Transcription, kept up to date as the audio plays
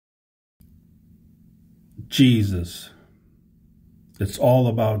Jesus. It's all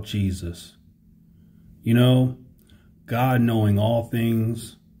about Jesus. You know, God, knowing all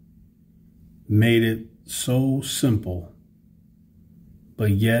things, made it so simple,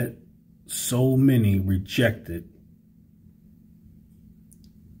 but yet so many reject it.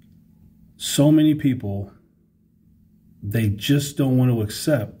 So many people, they just don't want to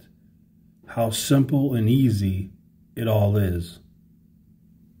accept how simple and easy it all is.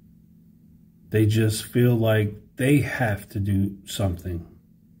 They just feel like they have to do something.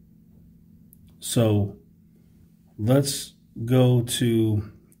 So let's go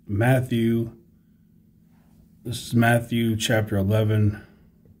to Matthew. This is Matthew chapter 11,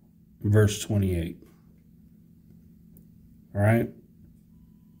 verse 28. All right.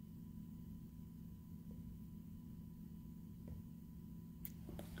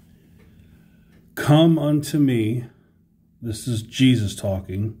 Come unto me, this is Jesus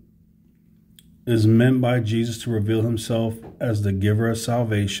talking, is meant by Jesus to reveal himself as the giver of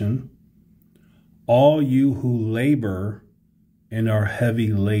salvation. All you who labor and are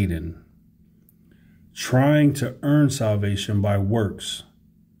heavy laden, trying to earn salvation by works,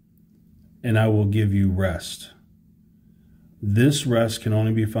 and I will give you rest. This rest can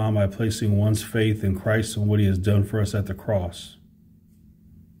only be found by placing one's faith in Christ and what he has done for us at the cross.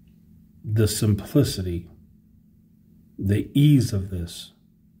 The simplicity, the ease of this.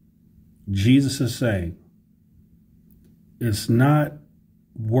 Jesus is saying, it's not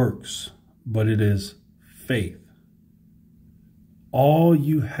works, but it is faith. All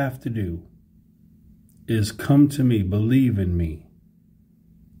you have to do is come to me, believe in me,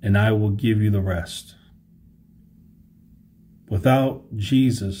 and I will give you the rest. Without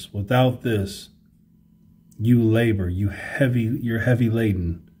Jesus, without this, you labor, you're heavy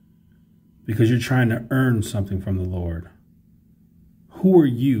laden, because you're trying to earn something from the Lord. Who are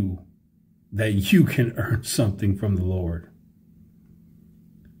you that you can earn something from the Lord?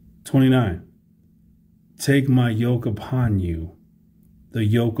 29. Take my yoke upon you, the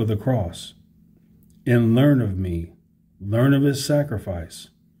yoke of the cross, and learn of me, learn of his sacrifice.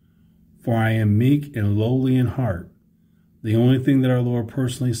 For I am meek and lowly in heart, the only thing that our Lord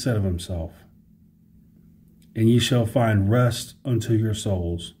personally said of himself. And ye shall find rest unto your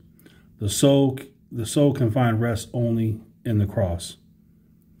souls. The soul can find rest only in the cross.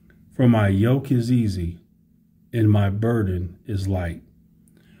 For my yoke is easy and my burden is light.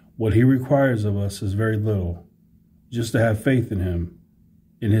 What he requires of us is very little, just to have faith in him,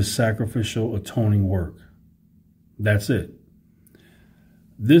 in his sacrificial atoning work. That's it.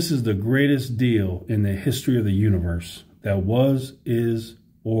 This is the greatest deal in the history of the universe that was, is,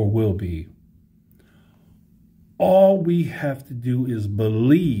 or will be. All we have to do is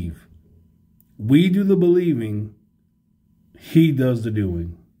believe. We do the believing, he does the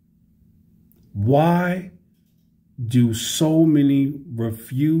doing. Why do so many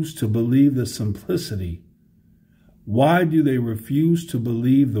refuse to believe the simplicity? Why do they refuse to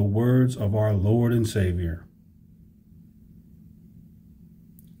believe the words of our Lord and Savior?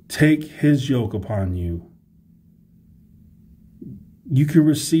 Take his yoke upon you. You can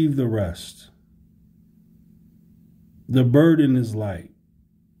receive the rest. The burden is light.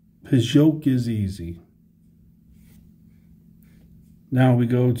 His yoke is easy. Now we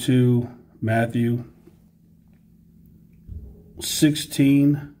go to Matthew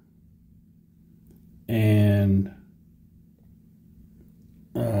 16 and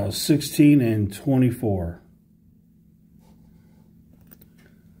 24.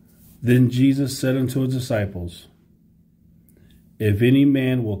 Then Jesus said unto his disciples, if any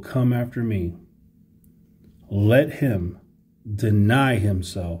man will come after me, let him deny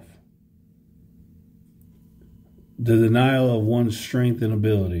himself. The denial of one's strength and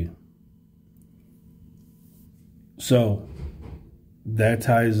ability. So that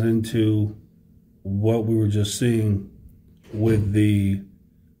ties into what we were just seeing with the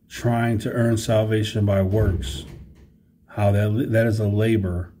trying to earn salvation by works. How that is a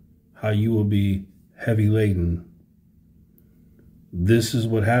labor. How you will be heavy laden. This is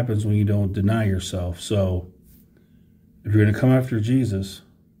what happens when you don't deny yourself. So if you're going to come after Jesus,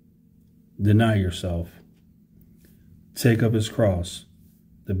 deny yourself. Take up his cross,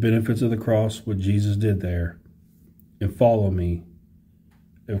 the benefits of the cross, what Jesus did there, and follow me.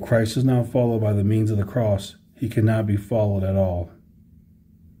 If Christ is not followed by the means of the cross, he cannot be followed at all.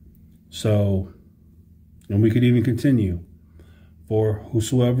 So, and we could even continue. For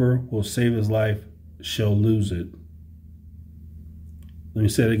whosoever will save his life shall lose it. Let me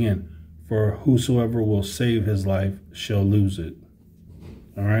say it again. For whosoever will save his life shall lose it.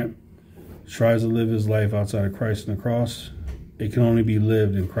 All right? Tries to live his life outside of Christ and the cross, it can only be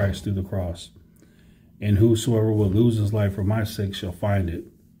lived in Christ through the cross. And whosoever will lose his life for my sake shall find it.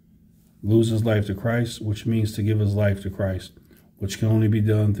 Lose his life to Christ, which means to give his life to Christ, which can only be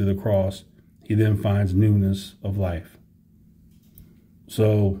done through the cross. He then finds newness of life.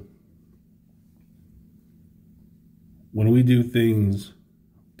 So when we do things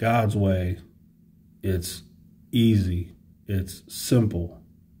God's way, it's easy, it's simple.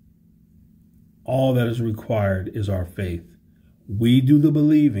 All that is required is our faith. We do the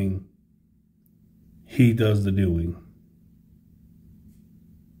believing, he does the doing.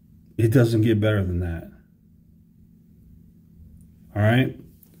 It doesn't get better than that. All right?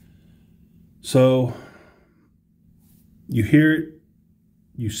 So you hear it,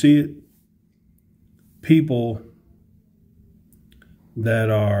 you see it. People that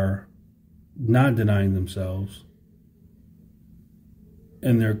are not denying themselves,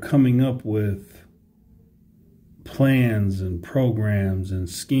 and they're coming up with plans and programs and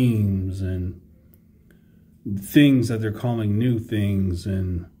schemes and things that they're calling new things,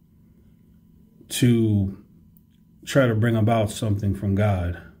 and to try to bring about something from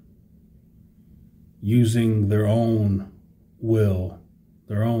God using their own will,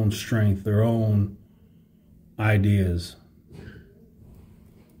 their own strength, their own ideas.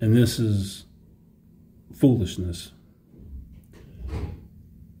 And this is foolishness.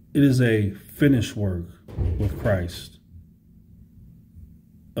 It is a finished work with Christ.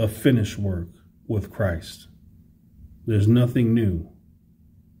 A finished work with Christ. There's nothing new.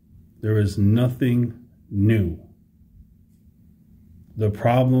 There is nothing new. The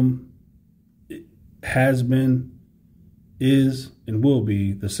problem has been, is, and will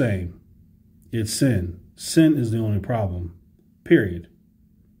be the same. It's sin. Sin is the only problem, period.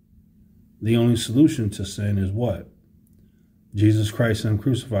 The only solution to sin is what? Jesus Christ and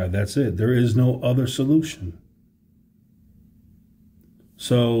crucified. That's it. There is no other solution.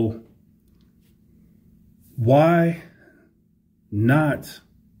 So why not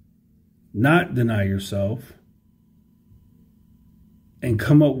deny yourself and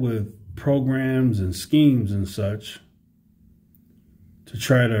come up with programs and schemes and such to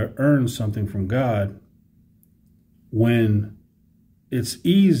try to earn something from God when it's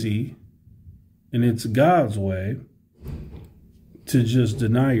easy and it's God's way to just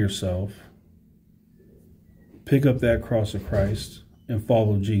deny yourself, pick up that cross of Christ, and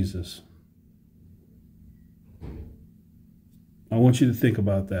follow Jesus? I want you to think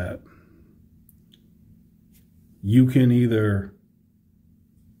about that. You can either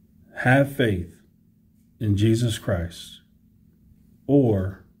have faith in Jesus Christ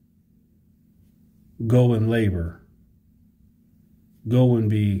or go and labor, go and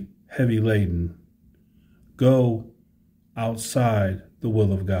be heavy laden, go outside the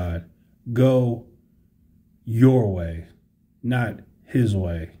will of God, go your way, not his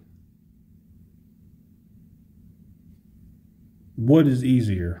way. What is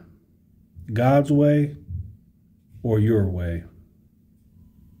easier, God's way or your way?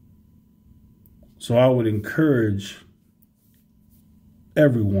 So I would encourage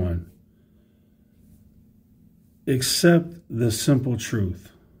everyone, accept the simple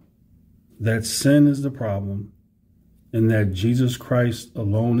truth that sin is the problem and that Jesus Christ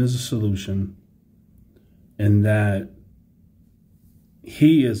alone is the solution, and that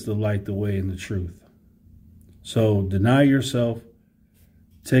he is the light, the way, and the truth. So deny yourself,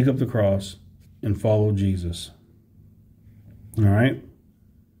 take up the cross, and follow Jesus. All right?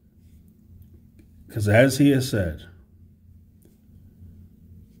 Because as he has said,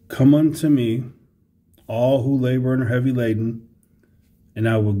 come unto me, all who labor and are heavy laden, and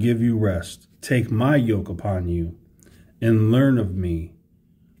I will give you rest. Take my yoke upon you and learn of me,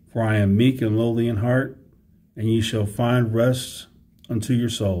 for I am meek and lowly in heart, and ye shall find rest unto your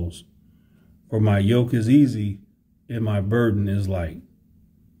souls. For my yoke is easy and my burden is light.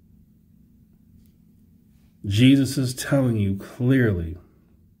 Jesus is telling you clearly,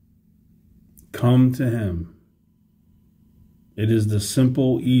 come to him. It is the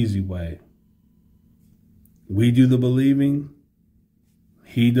simple, easy way. We do the believing,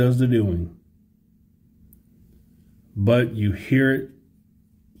 he does the doing. But you hear it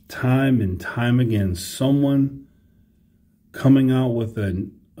time and time again, someone coming out with a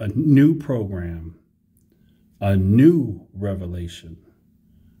new program, a new revelation,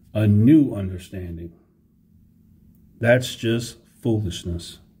 a new understanding. That's just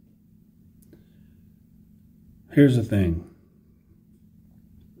foolishness. Here's the thing.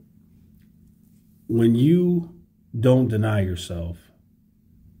 When you don't deny yourself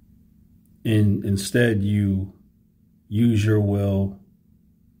and instead you use your will,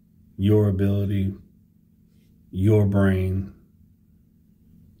 your ability, your brain,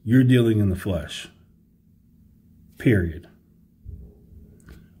 you're dealing in the flesh. period.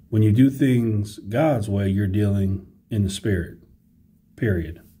 When you do things God's way, you're dealing in the spirit,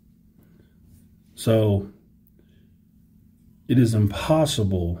 period. So it is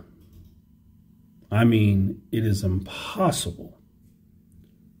impossible. It is impossible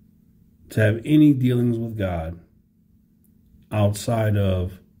to have any dealings with God outside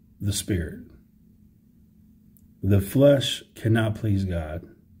of the spirit. The flesh cannot please God.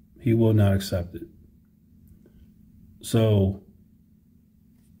 He will not accept it. So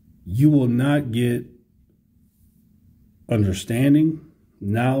you will not get understanding,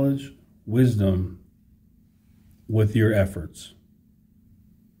 knowledge, wisdom with your efforts.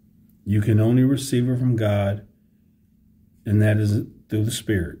 You can only receive it from God, and that is through the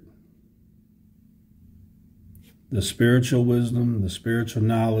Spirit. The spiritual wisdom, the spiritual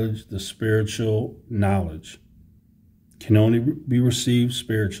knowledge can only be received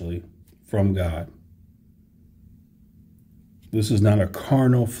spiritually from God. This is not a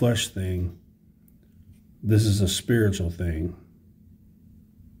carnal flesh thing. This is a spiritual thing.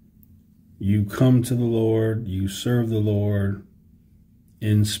 You come to the Lord, you serve the Lord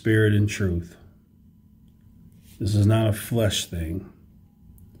in spirit and truth. This is not a flesh thing.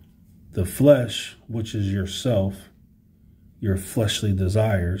 The flesh, which is yourself, your fleshly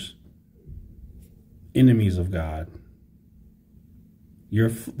desires, enemies of God.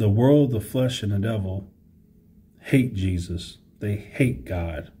 The world, the flesh, and the devil hate Jesus. They hate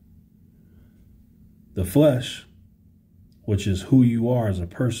God. The flesh, which is who you are as a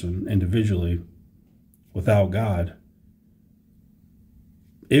person individually without God,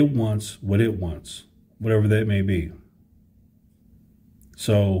 it wants what it wants, whatever that may be.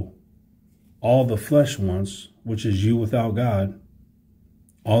 So all the flesh wants, which is you without God,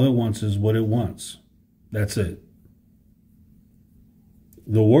 all it wants is what it wants. That's it.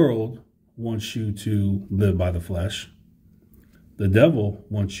 The world wants you to live by the flesh. The devil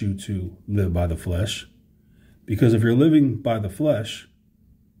wants you to live by the flesh. Because if you're living by the flesh,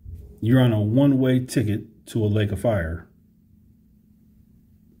 you're on a one-way ticket to a lake of fire.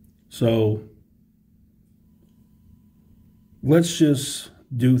 So let's just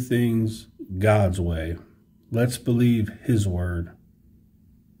do things God's way. Let's believe His word.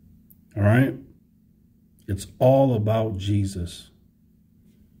 All right? It's all about Jesus.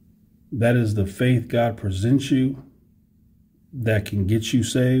 That is the faith God presents you that can get you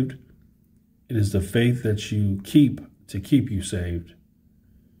saved. It is the faith that you keep to keep you saved.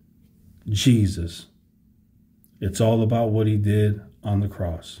 Jesus. It's all about what He did on the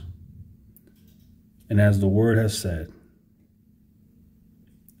cross. And as the word has said,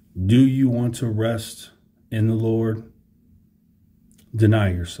 do you want to rest in the Lord?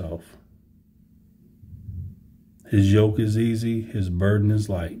 Deny yourself. His yoke is easy, His burden is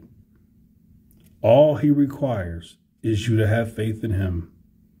light. All He requires is you to have faith in Him,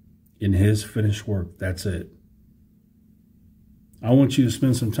 in His finished work. That's it. I want you to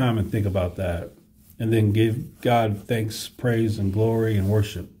spend some time and think about that, and then give God thanks, praise, and glory and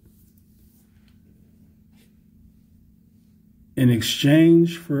worship. In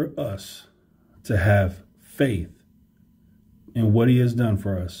exchange for us to have faith in what He has done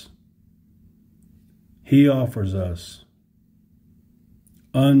for us, He offers us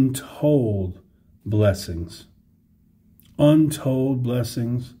untold blessings. Untold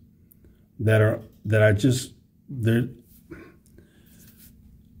blessings that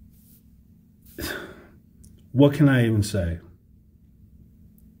what can I even say?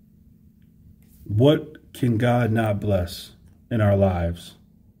 What can God not bless in our lives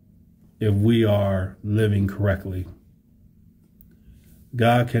if we are living correctly?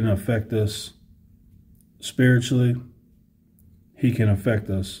 God can affect us spiritually. He can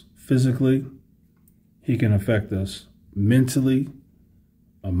affect us physically. He can affect us mentally,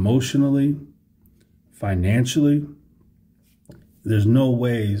 emotionally, financially. There's no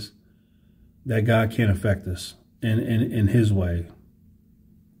ways that God can't affect us in His way.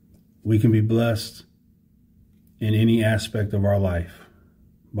 We can be blessed in any aspect of our life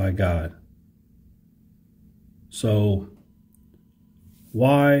by God. So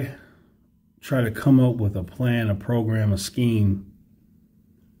why try to come up with a plan, a program, a scheme,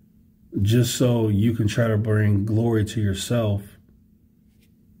 just so you can try to bring glory to yourself,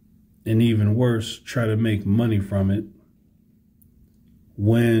 and even worse, try to make money from it,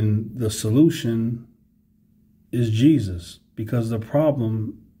 when the solution is Jesus? Because the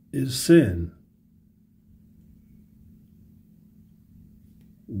problem is sin.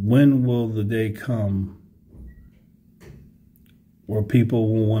 When will the day come where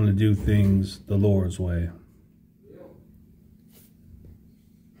people will want to do things the Lord's way?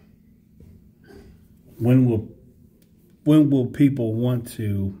 When will when will people want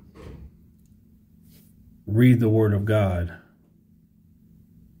to read the Word of God?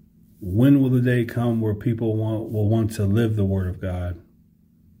 When will the day come where people will want to live the Word of God?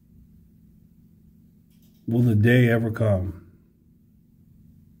 Will the day ever come?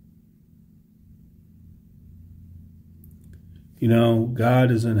 You know,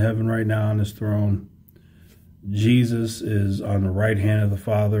 God is in heaven right now on his throne. Jesus is on the right hand of the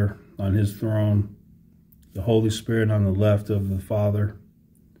Father on his throne. The Holy Spirit on the left of the Father.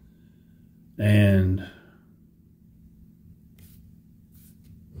 And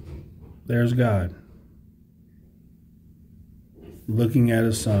there's God looking at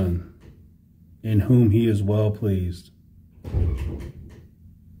his Son, in whom he is well pleased,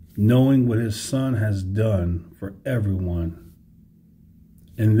 knowing what his Son has done for everyone,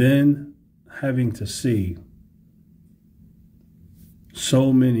 and then having to see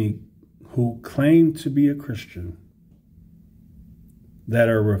so many who claim to be a Christian that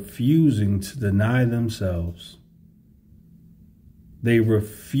are refusing to deny themselves. They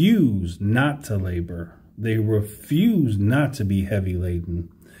refuse not to labor. They refuse not to be heavy laden.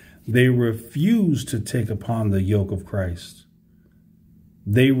 They refuse to take upon the yoke of Christ.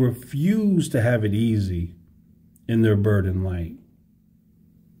 They refuse to have it easy in their burden light,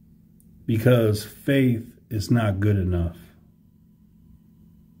 because faith is not good enough.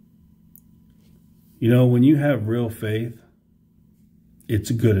 You know, when you have real faith,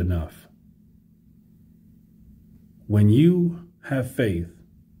 it's good enough. When you have faith,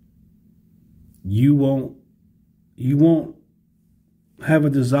 you won't have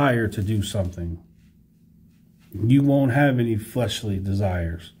a desire to do something. You won't have any fleshly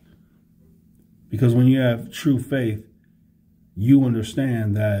desires. Because when you have true faith, you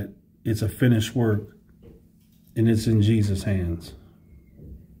understand that it's a finished work and it's in Jesus' hands.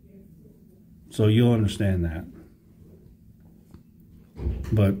 So you'll understand that.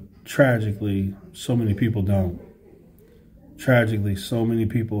 But tragically, so many people don't. Tragically, so many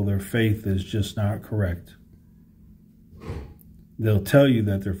people, their faith is just not correct. They'll tell you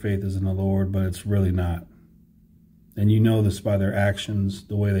that their faith is in the Lord, but it's really not. And you know this by their actions,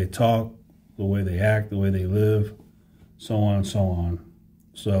 the way they talk, the way they act, the way they live, so on and so on.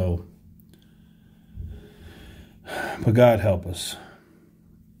 So, but God help us.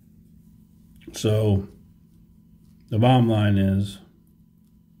 So, the bottom line is,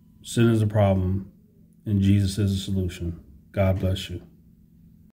 sin is a problem, and Jesus is a solution. God bless you.